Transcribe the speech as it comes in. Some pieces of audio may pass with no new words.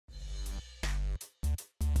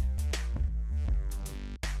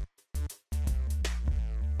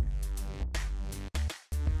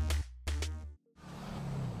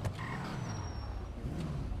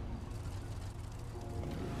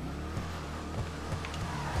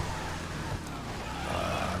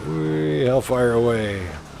Whee, hellfire away.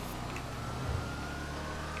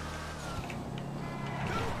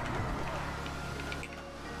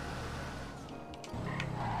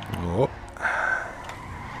 Oh.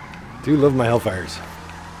 Do love my hellfires.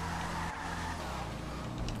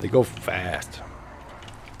 They go fast.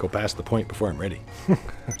 Go past the point before I'm ready.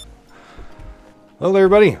 Hello there,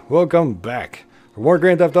 everybody. Welcome back for more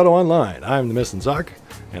Grand Theft Auto Online. I'm the Missing Sock,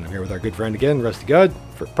 and I'm here with our good friend again, Rusty God,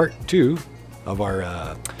 for part 2 of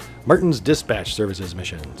our Martin's Dispatch Services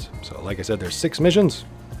missions. So, like I said, there's 6 missions,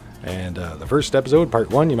 and the first episode,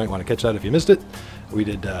 part 1, you might want to catch that if you missed it. We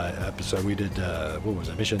did what was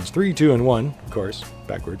it? Missions 3, 2, and 1, of course,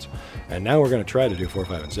 backwards. And now we're going to try to do 4,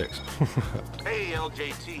 5, and 6. Hey,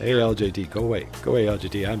 LJT. Hey, LJT, go away. Go away,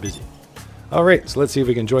 LJT, I'm busy. All right, so let's see if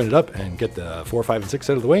we can join it up and get the 4, 5, and 6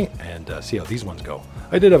 out of the way and see how these ones go.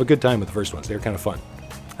 I did have a good time with the first ones. They were kind of fun.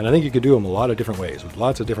 And I think you could do them a lot of different ways with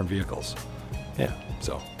lots of different vehicles. Yeah,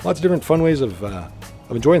 so lots of different fun ways of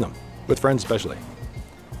enjoying them, with friends especially.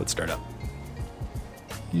 Let's start up.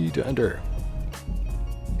 E to enter.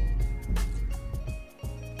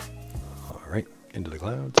 All right, into the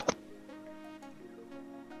clouds.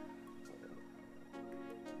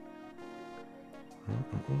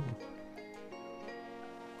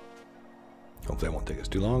 Hopefully that won't take us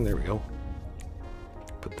too long. There we go.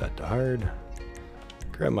 Put that to hard.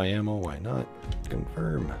 Grab my ammo, why not?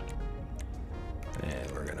 Confirm.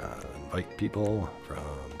 And we're gonna invite people from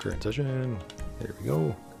current session. There we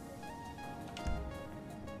go.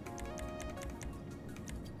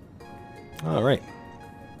 All right.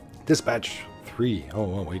 Dispatch 3.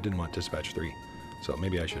 Oh, we didn't want Dispatch 3. So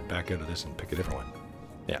maybe I should back out of this and pick a different one.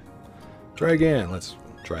 Yeah. Try again. Let's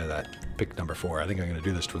try that. Pick number 4. I think I'm going to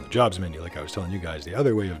do this from the jobs menu like I was telling you guys the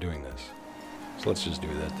other way of doing this. So let's just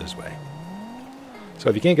do that this way. So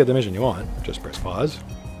if you can't get the mission you want, just press pause,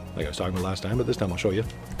 like I was talking about last time, but this time I'll show you.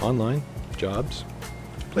 Online, jobs,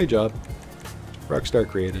 play job, Rockstar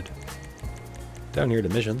created, down here to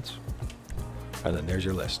missions, and then there's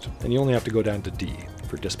your list. And you only have to go down to D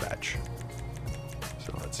for dispatch.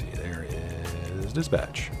 So let's see, there is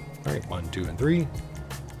dispatch. All right, 1, 2, and 3,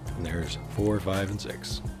 and there's 4, 5, and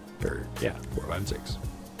 6. Or, yeah, 4, 5, and 6.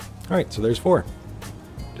 All right, so there's 4.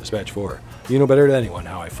 Dispatch 4. You know better than anyone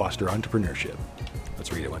how I foster entrepreneurship.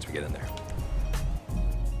 Let's read it once we get in there.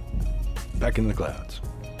 Back in the clouds.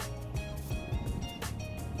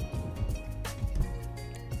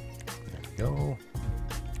 There we go.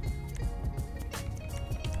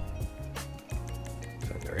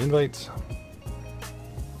 Send our invites.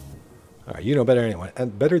 All right, you know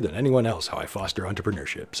better than anyone else how I foster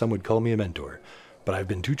entrepreneurship. Some would call me a mentor, but I've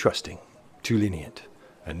been too trusting, too lenient.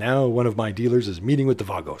 And now one of my dealers is meeting with the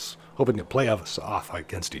Vagos, hoping to play us off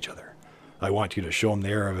against each other. I want you to show him the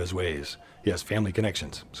error of his ways. He has family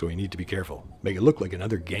connections, so we need to be careful. Make it look like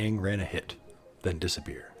another gang ran a hit, then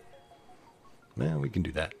disappear. Well, we can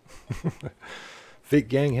do that. Fake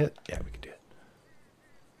gang hit? Yeah, we can do it.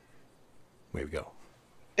 Away we go.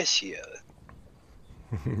 Speciality.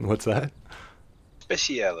 What's that?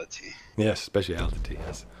 Speciality. Yes, speciality,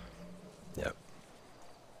 yes. Yep.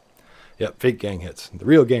 Yep, fake gang hits. The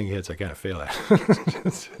real gang hits I kind of fail at.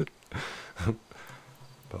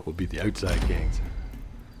 But we'll beat the outside gangs.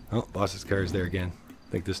 Oh, boss's car is there again.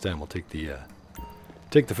 I think this time we'll take the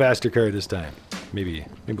faster car this time. Maybe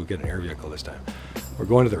we'll get an air vehicle this time. We're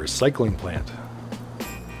going to the recycling plant.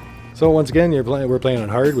 So once again, we're playing on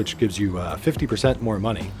hard, which gives you 50% more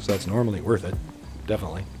money. So that's normally worth it,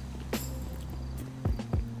 definitely,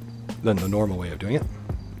 than the normal way of doing it.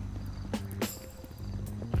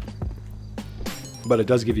 But it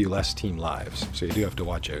does give you less team lives, so you do have to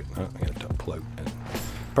watch out. Oh, I'm going to pull out. And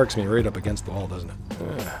parks me right up against the wall, doesn't it?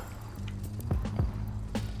 There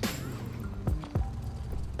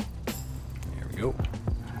we go.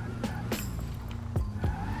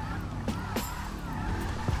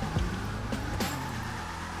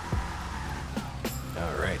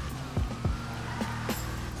 All right.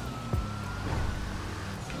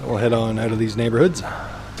 We'll head on out of these neighborhoods.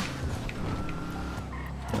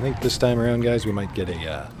 I think this time around, guys, we might get an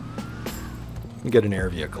air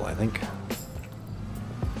vehicle, I think.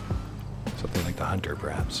 Something like the Hunter,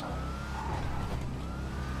 perhaps.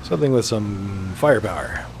 Something with some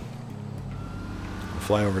firepower.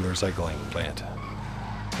 Fly over the recycling plant.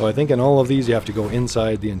 So I think in all of these you have to go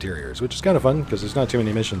inside the interiors, which is kind of fun, because there's not too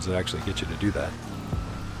many missions that actually get you to do that.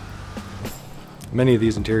 Many of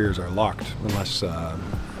these interiors are locked,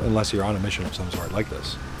 unless you're on a mission of some sort like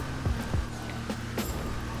this.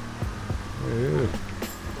 Alright,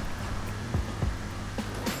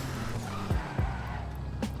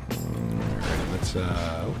 let's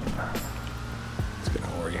get an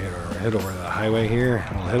we head over the highway here.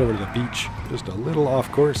 We'll head over to the beach, just a little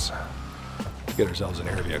off course, to get ourselves an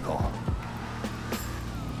air vehicle.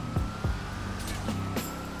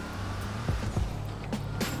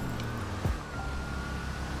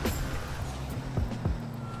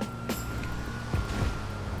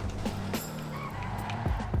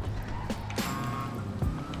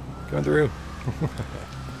 Going through.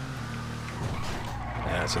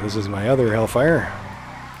 Yeah, so this is my other Hellfire,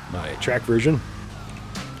 my track version,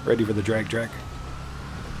 ready for the drag track,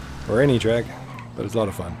 or any track, but it's a lot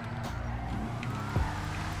of fun.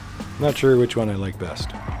 Not sure which one I like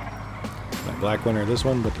best, my black one or this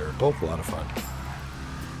one, but they're both a lot of fun.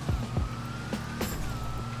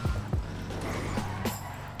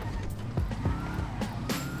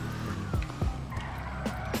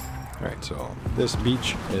 Alright, so this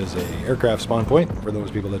beach is a aircraft spawn point, for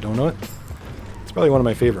those people that don't know it. It's probably one of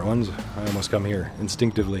my favorite ones. I almost come here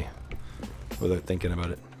instinctively without thinking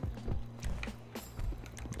about it.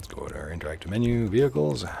 Let's go to our interactive menu,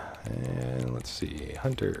 vehicles, and let's see,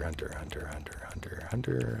 Hunter.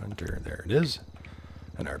 There it is.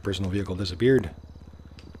 And our personal vehicle disappeared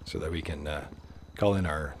so that we can call in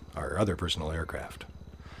our other personal aircraft.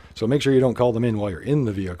 So make sure you don't call them in while you're in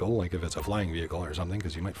the vehicle, like if it's a flying vehicle or something,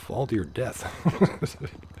 because you might fall to your death.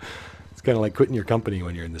 It's kind of like quitting your company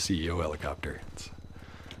when you're in the CEO helicopter.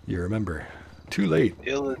 You remember, too late.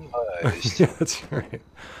 Ill-advised. Yeah, that's right.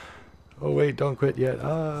 Oh wait, don't quit yet.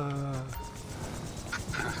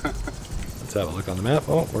 Let's have a look on the map.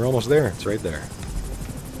 Oh, we're almost there. It's right there.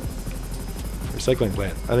 Recycling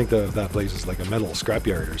plant. I think that place is like a metal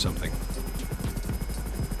scrapyard or something.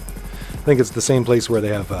 I think it's the same place where they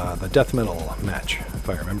have the death metal match, if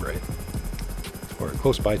I remember right. Or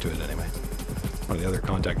close by to it anyway. One of the other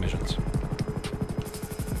contact missions.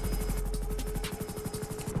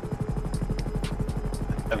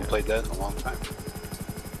 Haven't played that in a long time.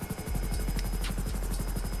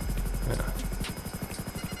 Yeah.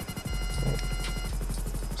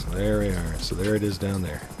 So there we are. So there it is down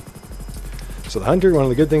there. So the Hunter, one of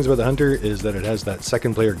the good things about the Hunter is that it has that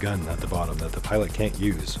second player gun at the bottom that the pilot can't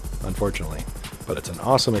use, unfortunately. But it's an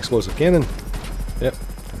awesome explosive cannon. Yep,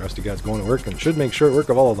 Rusty God's going to work and should make short work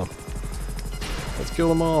of all of them. Let's kill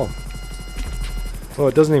them all. Well,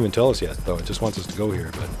 it doesn't even tell us yet, though. It just wants us to go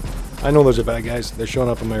here, but I know those are bad guys. They're showing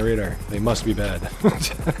up on my radar. They must be bad.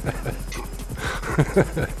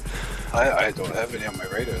 I don't have any on my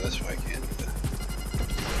radar, that's why I can't.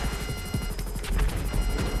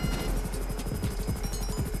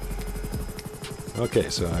 Okay,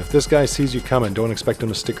 so if this guy sees you coming, don't expect him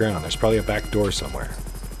to stick around. There's probably a back door somewhere.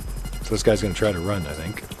 So this guy's going to try to run, I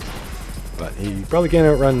think. But he probably can't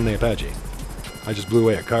outrun the Apache. I just blew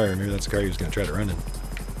away a car. Maybe that's the car he was going to try to run in.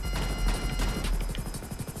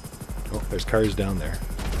 Oh, there's cars down there.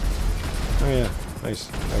 Oh yeah, nice.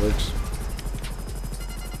 That works.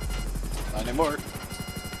 Not anymore.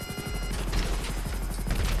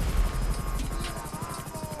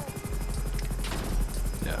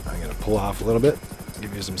 Yeah, I'm going to pull off a little bit.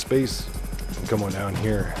 Give you some space. And come on down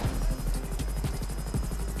here.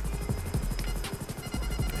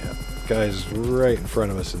 Yeah, guy's right in front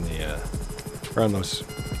of us in the around those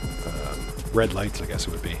red lights, I guess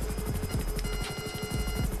it would be.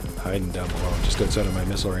 Hiding down below, just outside of my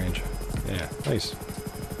missile range. Yeah, nice.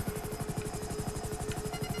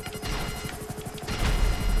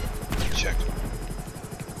 Check.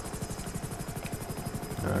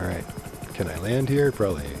 Alright. Can I land here?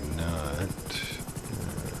 Probably not.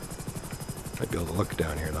 Might be able to look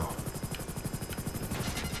down here, though.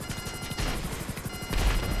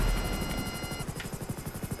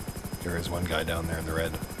 There is one guy down there in the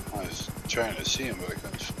red. I was trying to see him, but I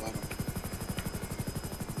couldn't spot him.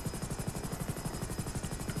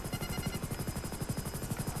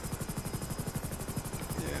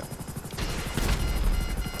 Yeah.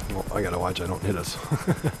 Well, I gotta watch I don't hit us.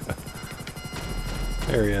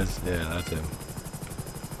 There he is. Yeah, that's him.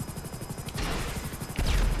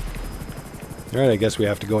 Alright, I guess we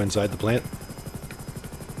have to go inside the plant.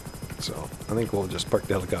 So, I think we'll just park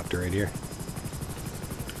the helicopter right here.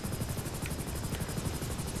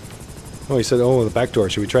 Oh, he said, oh, the back door.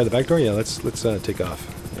 Should we try the back door? Yeah, let's take off.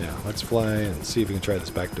 Yeah, let's fly and see if we can try this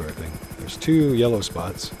back door thing. There's 2 yellow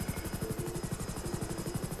spots.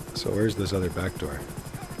 So where's this other back door?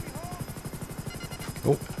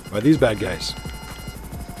 Oh, are these bad guys?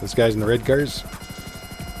 This guy's in the red cars?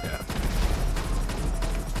 Yeah.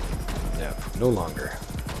 Yeah, no longer.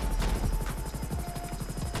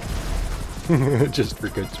 Just for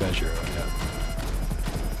good measure, yeah.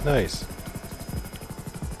 Nice.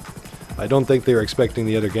 I don't think they were expecting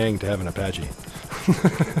the other gang to have an Apache.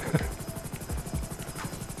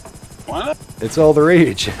 Why not? It's all the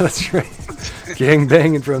rage. That's right. Gang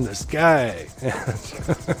banging from the sky.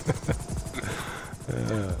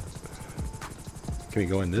 Can we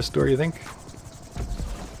go in this door, you think?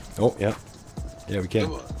 Oh, yeah. Yeah, we can.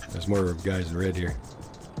 There's more guys in red here.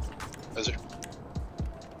 Is there?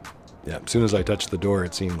 Yeah, as soon as I touched the door,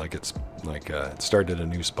 it seemed like it's like it started a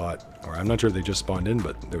new spot. Or I'm not sure if they just spawned in,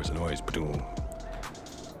 but there was a noise. Ba-doom.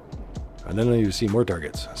 And then you see more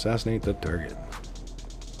targets. Assassinate the target.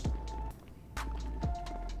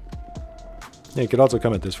 Yeah, you could also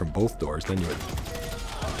come at this from both doors. Then you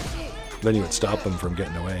would stop them from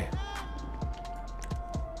getting away.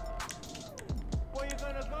 Where you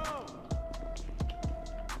gonna go?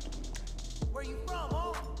 Where you from,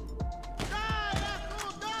 huh? Die,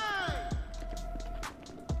 asshole, die!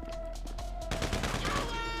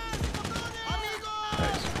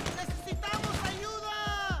 Nice. Necesitamos ayuda!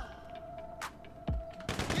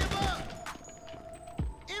 Give up!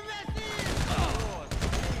 Imbecile!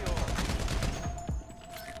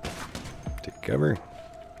 Take cover.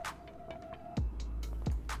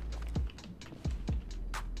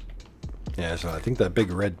 Yeah, so I think that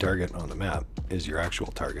big red target on the map is your actual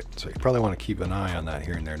target. So you probably want to keep an eye on that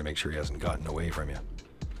here and there to make sure he hasn't gotten away from you.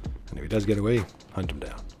 And if he does get away, hunt him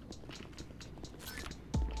down.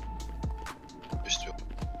 There's two.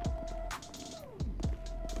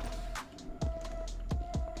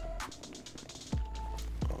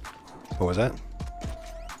 What was that?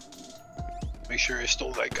 Make sure I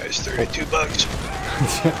stole that guy's 32 bucks.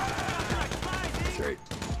 That's right.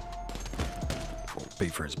 Won't pay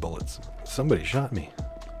for his bullets. Somebody shot me.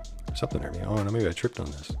 Something hurt me. Oh, no, maybe I tripped on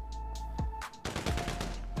this.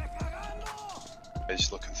 Guy's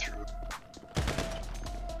looking through.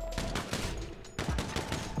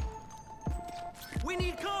 We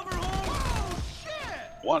need cover, home! Oh, shit!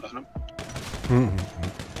 One of them.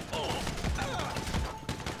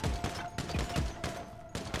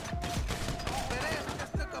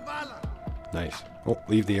 Nice. Oh,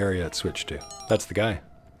 leave the area it switched to. That's the guy.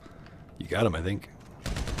 You got him, I think.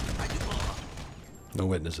 No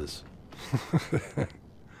witnesses.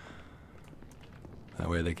 That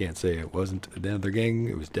way they can't say it wasn't another gang,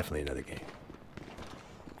 it was definitely another gang.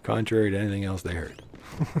 Contrary to anything else they heard.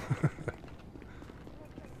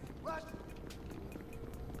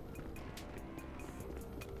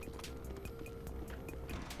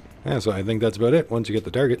 Yeah, so I think that's about it. Once you get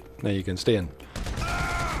the target, now you can stay and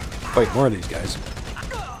fight more of these guys.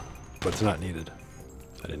 But it's not needed.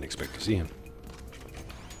 I didn't expect to see him.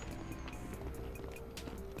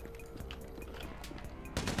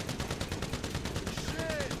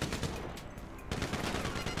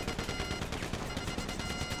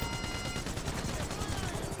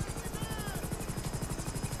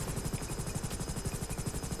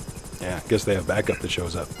 Yeah, I guess they have backup that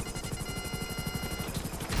shows up.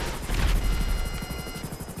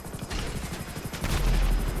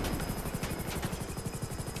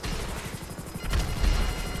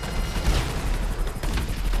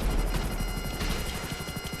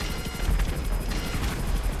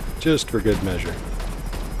 Just for good measure.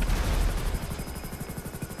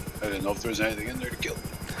 I didn't know if there was anything in there to kill.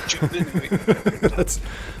 Shooting anyway.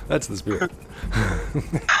 that's the spirit.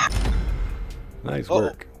 Nice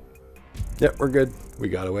work. Yep, we're good. We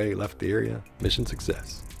got away, left the area. Mission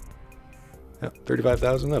success. Yep,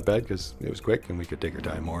 35,000, not bad because it was quick and we could take our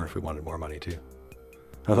time more if we wanted more money too.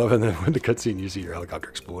 I love it when the cutscene you see your helicopter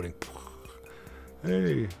exploding.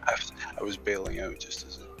 Hey. I was bailing out just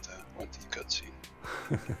as it went to the cutscene.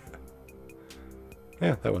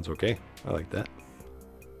 Yeah, that one's okay. I like that.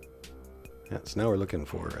 Yeah, so now we're looking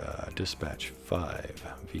for Dispatch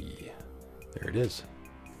 5V. There it is.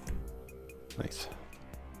 Nice.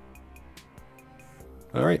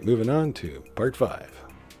 All right, moving on to part 5.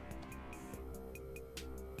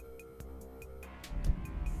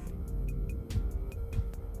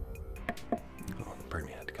 Oh, pardon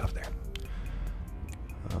me, I had to cough there.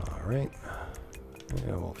 All right.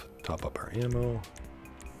 Yeah, we'll top up our ammo.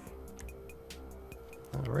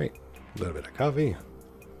 All right, a little bit of coffee.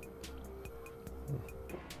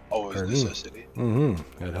 Always necessity.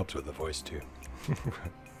 Mm-hmm. That helps with the voice too.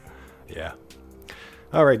 Yeah.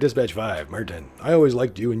 All right, Dispatch 5, Martin. I always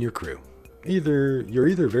liked you and your crew. You're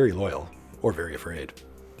either very loyal or very afraid.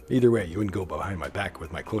 Either way, you wouldn't go behind my back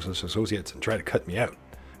with my closest associates and try to cut me out.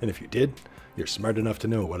 And if you did, you're smart enough to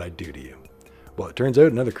know what I'd do to you. Well, it turns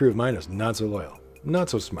out another crew of mine is not so loyal, not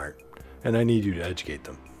so smart, and I need you to educate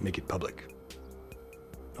them, make it public.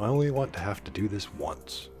 I only want to have to do this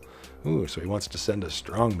once. Ooh, so he wants to send a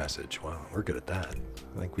strong message. Well, we're good at that.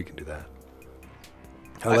 I think we can do that.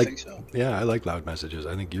 I think so. Yeah, I like loud messages.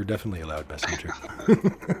 I think you're definitely a loud messenger.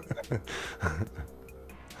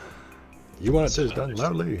 You want this done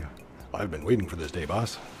loudly? I've been waiting for this day,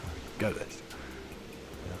 boss. Got this.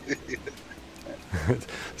 Yeah.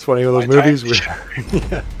 It's funny with those movies where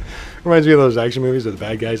yeah, reminds me of those action movies with the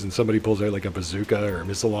bad guys and somebody pulls out like a bazooka or a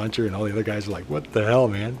missile launcher and all the other guys are like, "What the hell,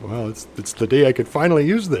 man? Well, it's the day I could finally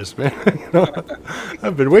use this, man. You know,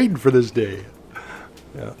 I've been waiting for this day."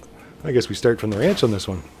 Yeah, I guess we start from the ranch on this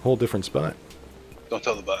one. Whole different spot. Don't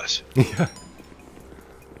tell the boss. Yeah.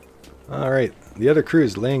 All right. The other crew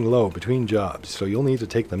is laying low between jobs, so you'll need to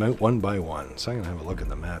take them out one by one. So I'm going to have a look at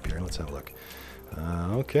the map here. Let's have a look.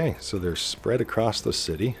 Okay, so they're spread across the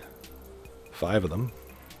city. 5 of them.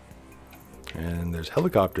 And there's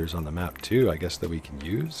helicopters on the map too, I guess, that we can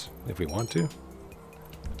use if we want to.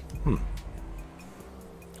 Well,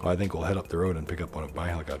 I think we'll head up the road and pick up one of my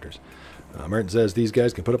helicopters. Martin says, these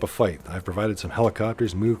guys can put up a fight. I've provided some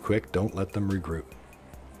helicopters. Move quick. Don't let them regroup.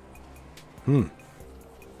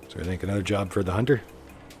 So I think another job for the hunter?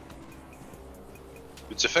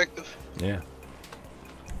 It's effective. Yeah.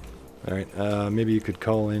 All right. Maybe you could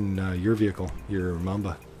call in your vehicle, your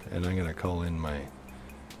Mamba, and I'm going to call in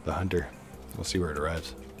the hunter. We'll see where it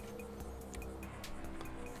arrives.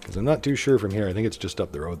 Because I'm not too sure from here. I think it's just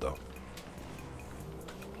up the road, though.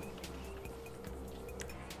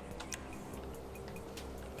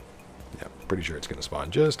 Yeah, pretty sure it's going to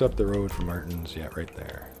spawn just up the road from Martin's. Yeah, right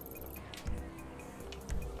there.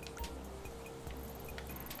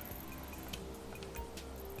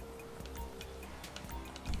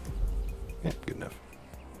 Yeah, good enough.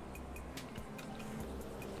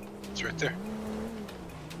 It's right there.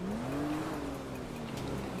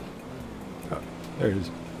 Oh, there it is.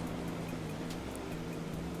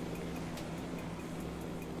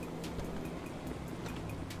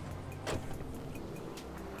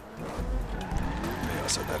 Maybe I'll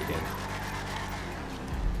set that again.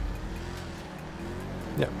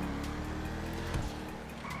 Yeah.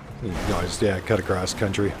 No, just, yeah, cut across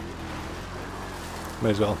country. Might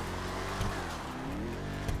as well.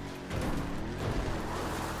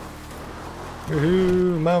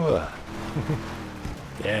 Woohoo, mama.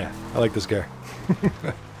 Yeah, I like this car.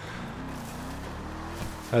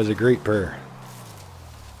 Has a great purr.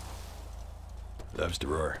 Loves to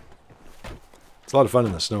roar. It's a lot of fun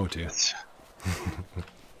in the snow, too. It's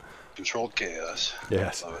controlled chaos.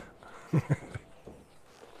 Yes. Love it.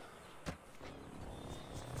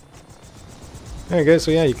 Alright guys,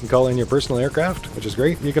 so yeah, you can call in your personal aircraft, which is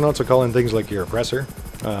great. You can also call in things like your oppressor,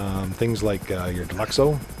 things like your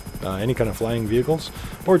Deluxo, any kind of flying vehicles,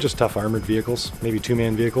 or just tough armored vehicles, maybe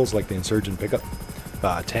 2-man vehicles like the Insurgent pickup,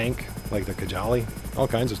 tank like the Kajali, all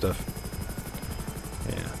kinds of stuff.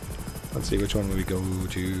 Yeah. Let's see, which one will we go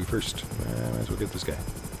to first? Might as well get this guy.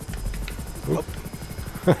 Oop.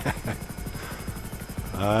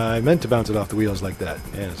 I meant to bounce it off the wheels like that.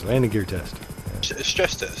 Yeah, it's a landing gear test. Yeah.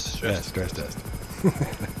 Stress test. Stress test.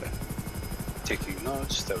 Taking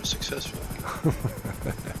notes. That was successful.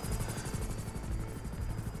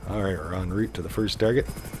 Alright, we're en route to the first target.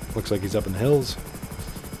 Looks like he's up in the hills.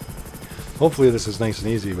 Hopefully this is nice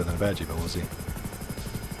and easy with an Apache, but we'll see.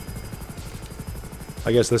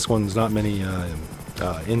 I guess this one's not many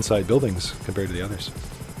inside buildings compared to the others.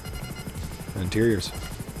 Interiors.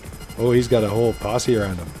 Oh, he's got a whole posse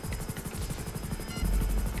around him.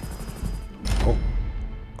 Oh.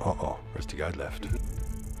 Uh-oh. Rusty God left.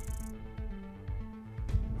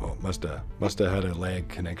 Oh, must have had a lag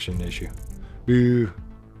connection issue. Boo.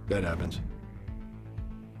 That happens.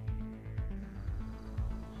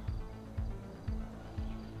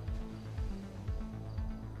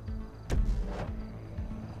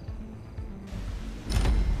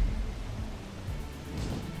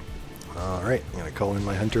 Alright, I'm going to call in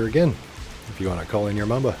my hunter again. If you want to call in your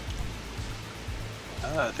Mamba.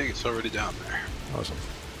 I think it's already down there. Awesome.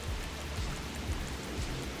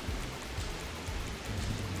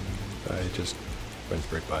 I just went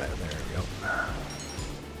right by it. There we go.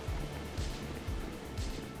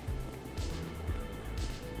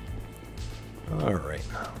 Alright,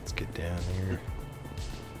 let's get down here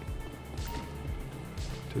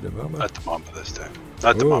to the Mamba. Not the Mamba this time.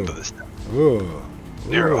 Not the Mamba this time. Ooh.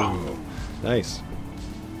 Nero. Ooh. Nice.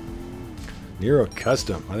 Nero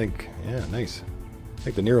Custom. I think, yeah, nice. I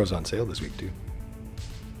think the Nero's on sale this week too.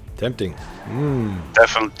 Tempting.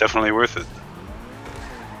 Definitely worth it.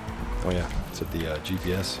 Oh yeah, it's at the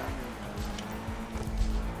GPS.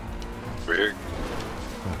 Weird.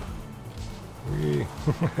 Whee.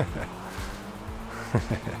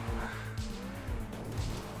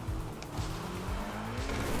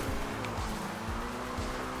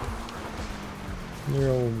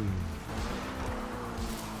 Nero.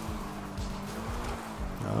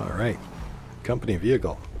 All right, company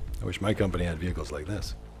vehicle. I wish my company had vehicles like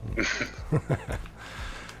this.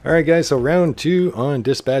 Alright guys, so round 2 on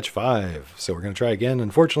Dispatch 5. So we're going to try again.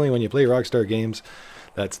 Unfortunately, when you play Rockstar Games,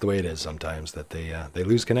 that's the way it is sometimes, that they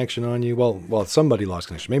lose connection on you. Well, somebody lost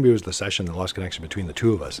connection. Maybe it was the session that lost connection between the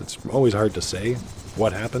two of us. It's always hard to say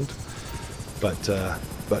what happened. But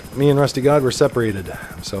me and Rusty God were separated,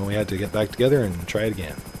 so we had to get back together and try it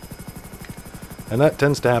again. And that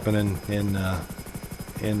tends to happen in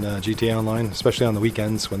GTA Online, especially on the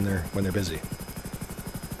weekends when they're busy.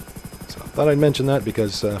 So I thought I'd mention that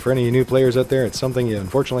because for any new players out there, it's something you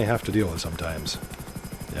unfortunately have to deal with sometimes.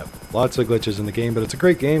 Yep, lots of glitches in the game, but it's a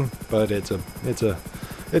great game. But it's a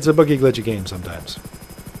buggy glitchy game sometimes.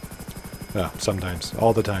 Well, sometimes,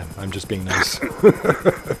 all the time. I'm just being nice.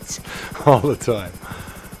 All the time.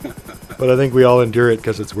 But I think we all endure it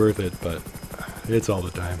because it's worth it. But it's all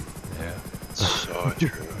the time. Yeah. So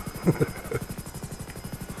true.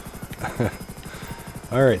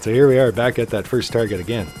 Alright, so here we are back at that first target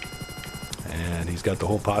again. And he's got the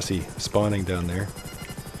whole posse spawning down there.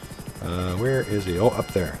 Where is he? Oh, up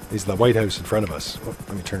there. He's the White House in front of us. Oh,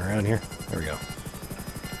 let me turn around here. There we go.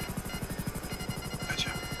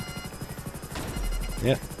 Gotcha.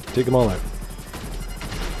 Yeah, take them all out.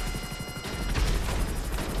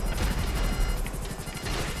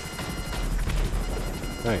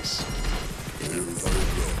 Nice.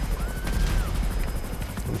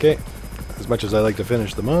 Okay, as much as I like to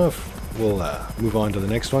finish them off, we'll move on to the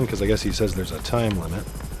next one, because I guess he says there's a time limit.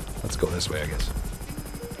 Let's go this way, I guess.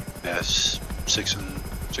 Yes,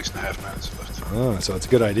 6.5 minutes left. Oh, so it's a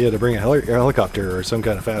good idea to bring a helicopter or some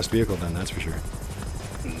kind of fast vehicle then, that's for sure.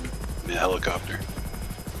 Yeah, helicopter.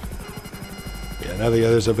 Yeah, now the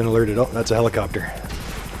others have been alerted. Oh, that's a helicopter.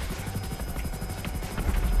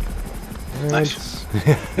 Nice.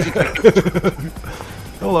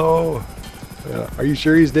 Hello. Are you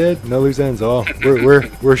sure he's dead? No loose ends. Oh,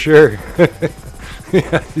 we're sure.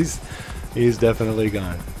 Yeah, he's definitely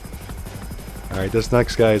gone. All right, this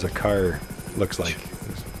next guy is a car. Looks like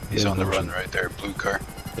He's on the run right there, blue car.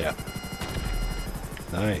 Yeah.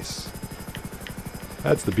 Nice.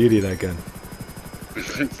 That's the beauty of that gun.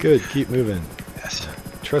 Good. Keep moving. Yes.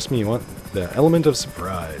 Trust me, you want the element of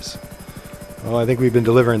surprise. Oh, I think we've been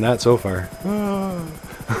delivering that so far.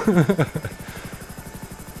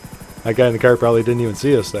 That guy in the car probably didn't even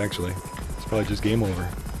see us, actually. It's probably just game over.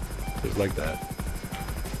 Just like that.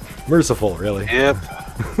 Merciful, really. Yep.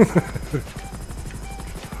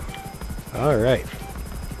 Alright.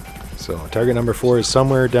 So, target number 4 is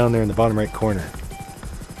somewhere down there in the bottom right corner.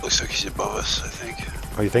 Looks like he's above us, I think.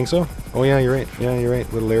 Oh, you think so? Oh, yeah, you're right. Yeah, you're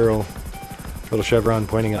right. Little arrow, little chevron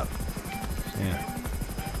pointing up. Yeah.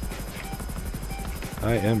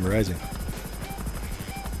 I am rising.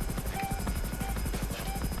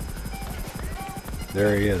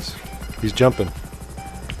 There he is. He's jumping.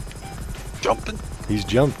 Jumping? He's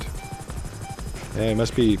jumped. Yeah, he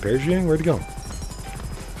must be parachuting. Where'd he go?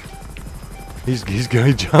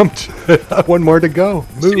 He jumped. One more to go.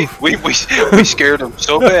 Move. See, we scared him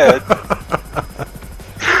so bad.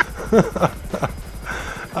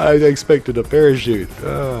 I expected a parachute.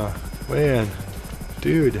 Oh, man.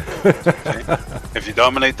 Dude. If you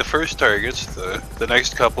dominate the first targets, the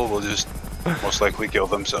next couple will just most likely kill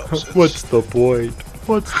themselves. What's the point?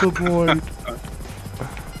 What's the point?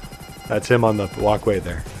 That's him on the walkway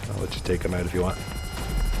there. I'll let you take him out if you want.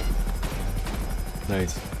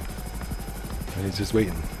 Nice. And he's just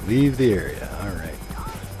waiting. Leave the area. Alright.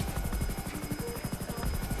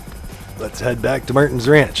 Let's head back to Martin's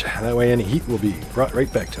Ranch. That way any heat will be brought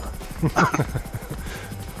right back to him.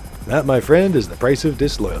 That, my friend, is the price of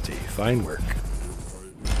disloyalty. Fine work.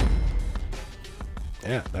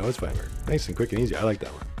 Yeah, that was fine work. Nice and quick and easy. I like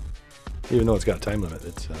that one. Even though it's got a time limit,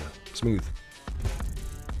 it's smooth.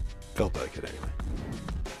 Felt like it anyway.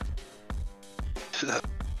 I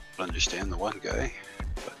don't understand the one guy,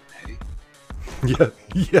 but hey.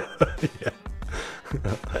 Yeah.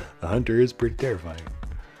 The hunter is pretty terrifying.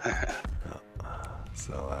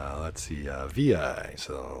 So let's see, VI.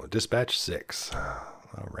 So dispatch 6.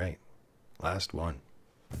 All right, last one.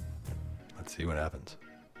 Let's see what happens.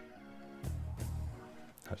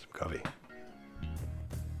 Have some coffee.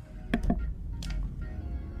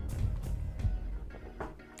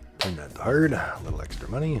 Turn that to hard. A little extra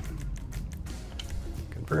money.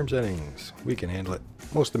 Confirm settings. We can handle it.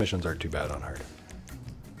 Most of the missions aren't too bad on hard.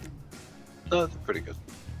 They're pretty good.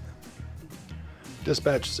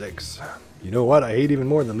 Dispatch 6. You know what I hate even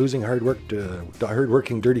more than losing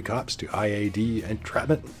hard-working dirty cops to IAD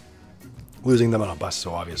entrapment? Losing them on a bus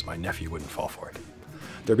so obvious my nephew wouldn't fall for it.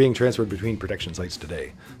 They're being transferred between protection sites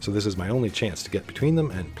today, so this is my only chance to get between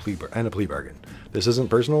them and a plea bargain. This isn't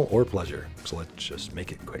personal or pleasure, so let's just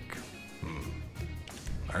make it quick.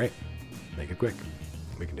 Alright. Make it quick.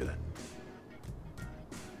 We can do that.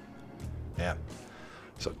 Yeah.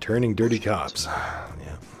 So turning dirty cops.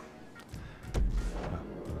 Yeah.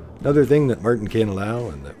 Another thing that Martin can't allow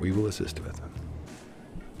and that we will assist with.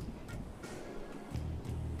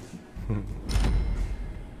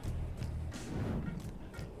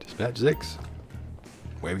 Dispatch 6.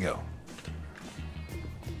 Away we go.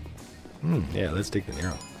 Yeah, let's take the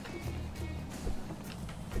Nero.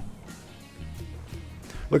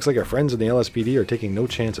 Looks like our friends in the LSPD are taking no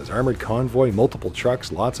chances. Armored convoy, multiple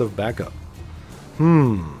trucks, lots of backup.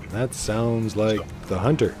 That sounds like the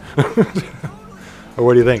Hunter. Or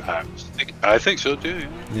what do you think? I think so too.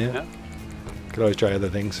 Yeah. Could always try other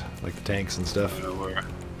things, like the tanks and stuff.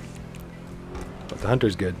 But the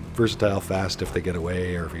Hunter's good. Versatile, fast if they get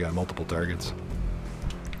away or if you got multiple targets.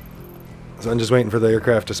 So I'm just waiting for the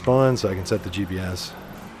aircraft to spawn so I can set the GPS.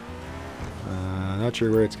 Not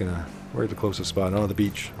sure where it's gonna... Where's the closest spot? Oh, the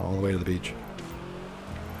beach. All the way to the beach.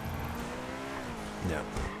 Yeah.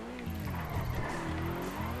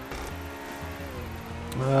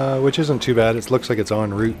 Which isn't too bad. It looks like it's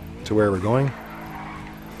en route to where we're going.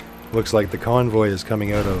 Looks like the convoy is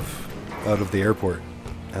coming out of the airport,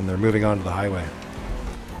 and they're moving onto the highway.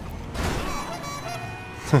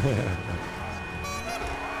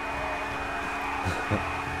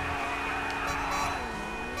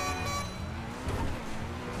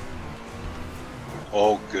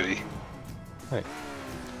 Oh, goody. Hey.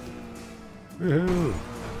 Woohoo!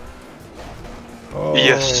 Oh,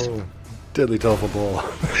 Yes. Deadly telephone ball.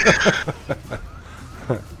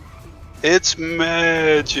 It's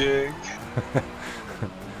magic.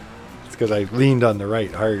 It's because I leaned on the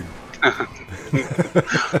right hard.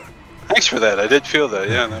 Thanks for that. I did feel that.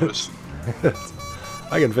 Yeah, that was.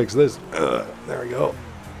 I can fix this. There we go.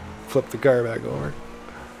 Flip the car back over.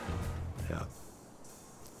 Yeah.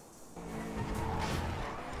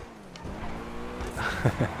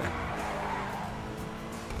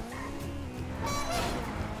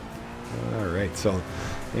 All right. So,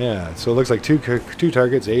 yeah. So it looks like two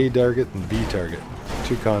targets, A target and B target.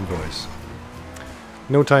 2 convoys.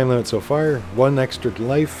 No time limit so far. 1 extra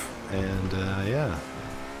life, and yeah.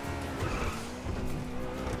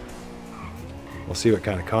 We'll see what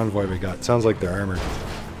kind of convoy we got. Sounds like they're armored.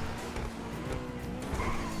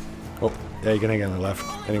 Oh, yeah, you can hang on the left.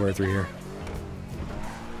 Anywhere through here.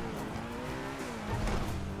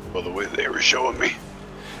 Well, the way they were showing me.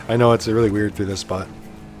 I know it's really weird through this spot.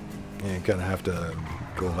 Yeah, you kind of have to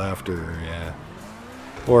go left or, yeah.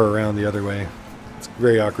 Or around the other way. It's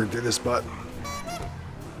very awkward through this spot.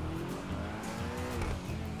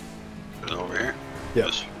 Is it over here? Yep.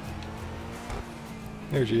 Yes.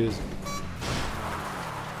 There she is.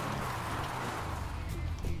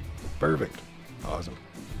 Perfect. Awesome.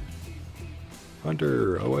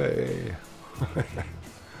 Hunter, away.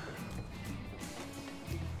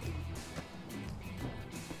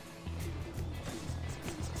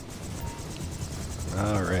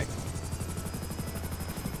 All right.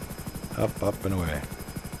 Up, up, and away.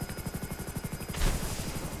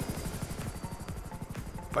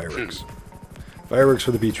 Fireworks. Fireworks for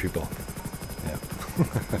the beach people. Yeah.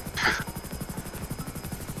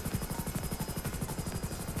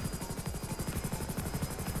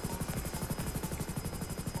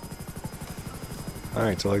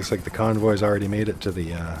 Alright, so it looks like the convoy's already made it to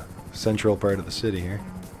the central part of the city here.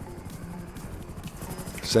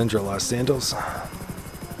 Central Los Santos.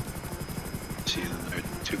 See, there are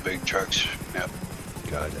 2 big trucks. Yep.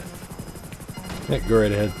 Got it. Yeah, go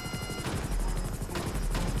right ahead.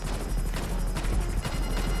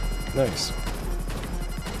 Nice.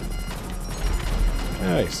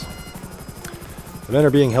 Nice. The men are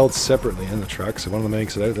being held separately in the trucks. If one of them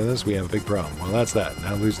makes it out of this, we have a big problem. Well, that's that.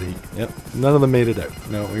 Now lose the heat. Yep. None of them made it out.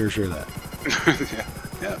 No, we were sure of that.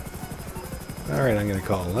 Yeah. Alright, I'm going to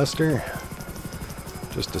call Lester.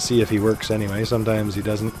 Just to see if he works anyway. Sometimes he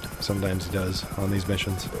doesn't. Sometimes he does on these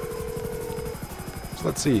missions. So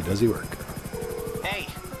let's see. Does he work? Hey,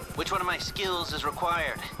 which one of my skills is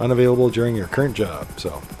required? Unavailable during your current job.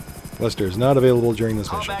 So, Lester is not available during this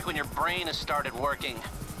Call mission. back when your brain has started working.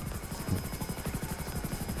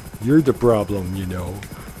 You're the problem, you know,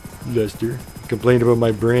 Lester. Complained about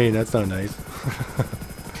my brain. That's not nice.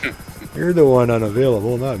 You're the one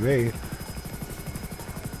unavailable, not me.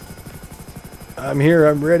 I'm here.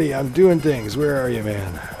 I'm ready. I'm doing things. Where are you,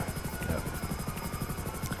 man? Yep.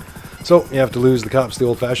 So you have to lose the cops the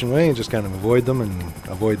old-fashioned way and just kind of avoid them and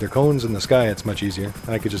avoid their cones in the sky. It's much easier.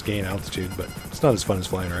 I could just gain altitude, but it's not as fun as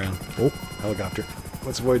flying around. Oh, helicopter.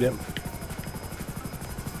 Let's avoid him.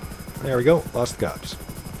 There we go. Lost the cops.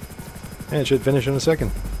 And it should finish in a second.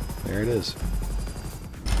 There it is.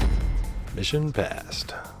 Mission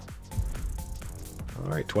passed.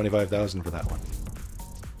 Alright, 25,000 for that one.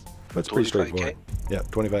 That's pretty 25K? straightforward. Yeah,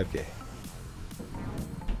 25k.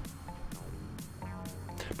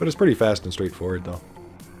 But it's pretty fast and straightforward, though.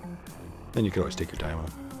 And you can always take your time on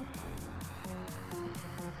it.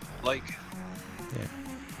 Like, Yeah.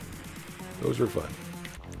 Those were fun.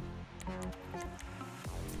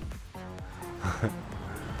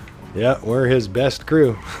 Yeah, we're his best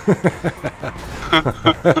crew.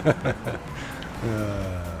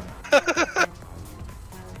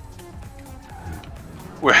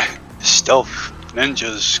 we're stealth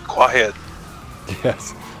ninjas, quiet,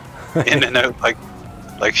 Yes. in and out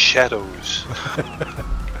like shadows.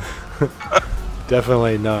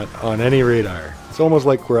 Definitely not on any radar. It's almost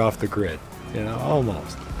like we're off the grid. You know,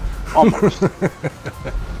 almost. Almost.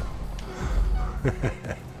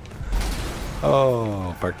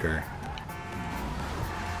 Oh, Parker.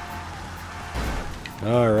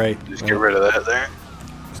 All right. Just get rid of that there.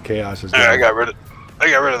 This chaos is Alright, I going.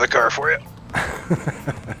 got rid of the car for you.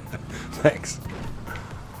 Thanks.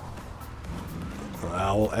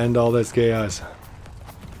 I'll end all this chaos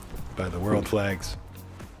by the world flags.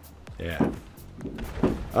 Yeah.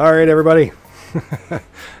 All right, everybody.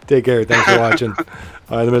 Take care. Thanks for watching.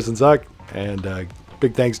 The Missing Sock, and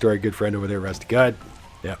big thanks to our good friend over there, Rusty God.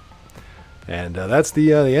 Yep. And that's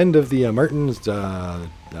the end of the Martin's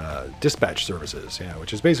dispatch services. Yeah,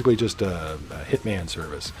 which is basically just a hitman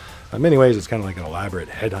service. In many ways, it's kind of like an elaborate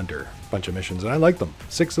headhunter bunch of missions, and I like them.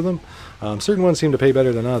 6 of them. Certain ones seem to pay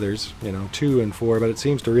better than others. You know, 2 and 4, but it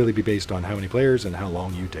seems to really be based on how many players and how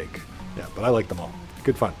long you take. Yeah, but I like them all.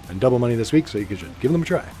 Good fun. And double money this week, so you should give them a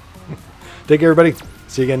try. Take care, everybody.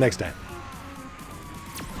 See you again next time.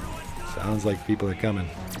 Sounds like people are coming.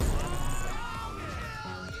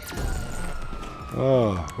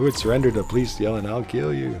 Oh, who would surrender to police yelling, "I'll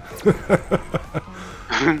kill you"?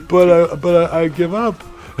 but I give up.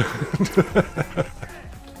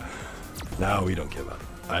 No, we don't give up.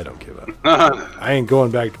 I don't give up. I ain't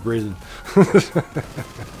going back to prison.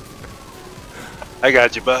 I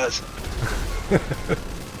got you, Buzz.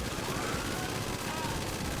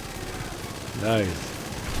 Nice.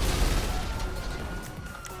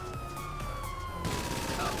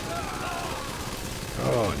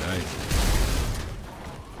 Oh, nice.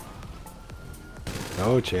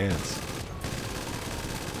 No chance.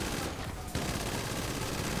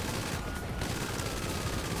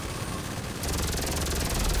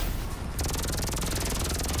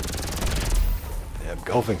 Yeah,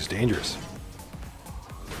 golfing's dangerous.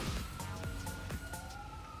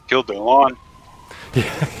 Killed their lawn.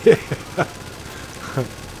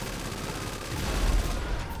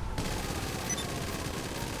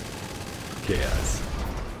 Chaos.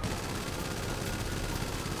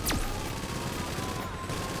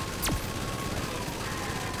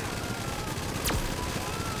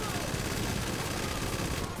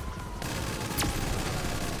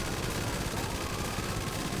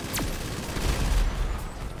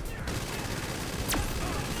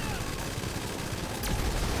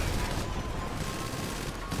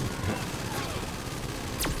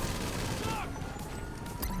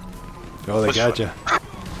 Oh, they got you.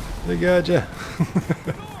 They got you.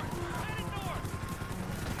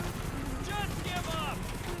 Just give up.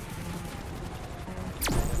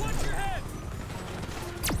 Watch your head.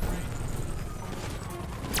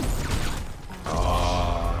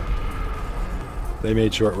 Oh, they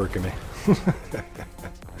made short work of me.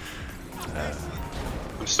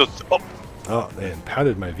 I'm still. Oh, Oh, they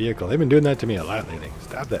impounded my vehicle. They've been doing that to me a lot lately.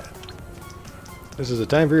 Stop that. This is a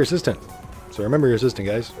time for your assistant. So remember your assistant,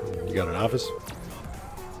 guys. You got an office.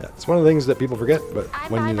 Yeah, it's one of the things that people forget, but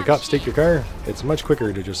when the cops take your car, it's much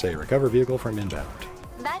quicker to just say, recover vehicle from inbound.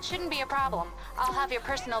 That shouldn't be a problem. I'll have your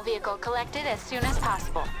personal vehicle collected as soon as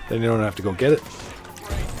possible. Then you don't have to go get it.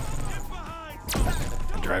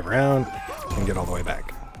 Drive around and get all the way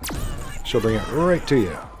back. She'll bring it right to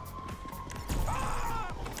you.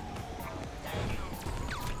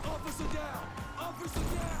 Officer down. Officer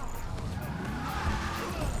down.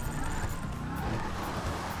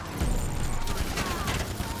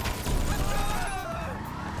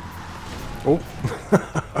 Oh.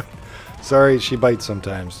 Sorry, she bites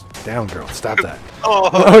sometimes. Down, girl. Stop that. oh,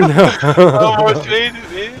 Oh, no. almost made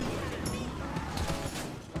it, man.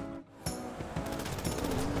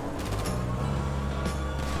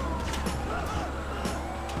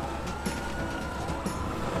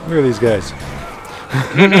 Look at these guys.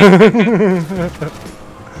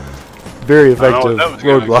 Very effective that was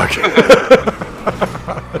gonna roadblock.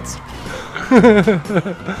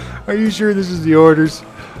 Are you sure this is the orders?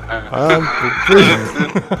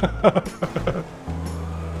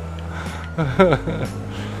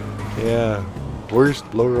 Yeah. Worst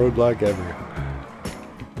blow roadblock ever.